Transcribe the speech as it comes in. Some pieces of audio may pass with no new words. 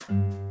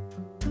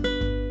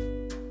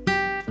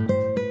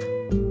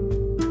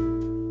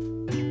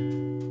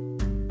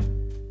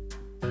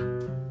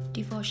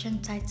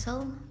devotion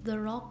titled The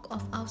Rock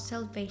of Our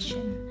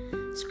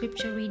Salvation.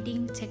 Scripture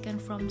reading taken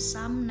from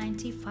Psalm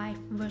 95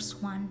 verse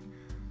 1.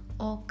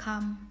 O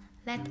come,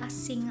 let us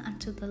sing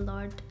unto the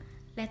Lord.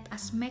 Let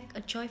us make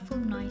a joyful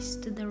noise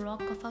to the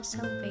rock of our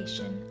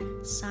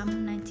salvation.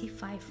 Psalm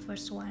 95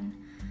 verse 1.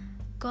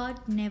 God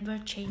never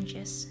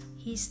changes.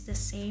 He is the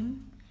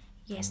same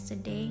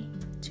yesterday,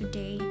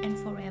 today, and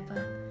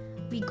forever.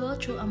 We go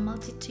through a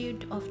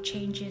multitude of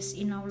changes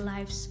in our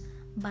lives,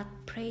 but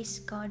praise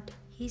God,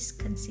 He's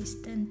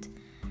consistent.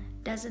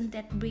 Doesn't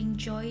that bring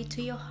joy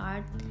to your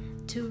heart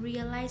to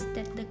realize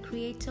that the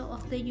Creator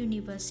of the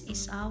universe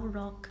is our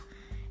rock?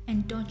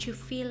 And don't you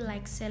feel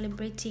like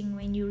celebrating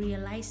when you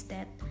realize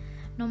that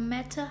no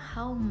matter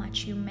how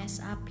much you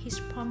mess up, His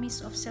promise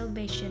of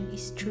salvation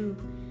is true?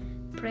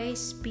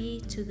 Praise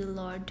be to the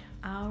Lord,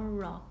 our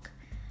rock.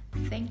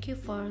 Thank you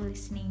for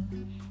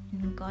listening,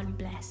 and God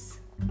bless.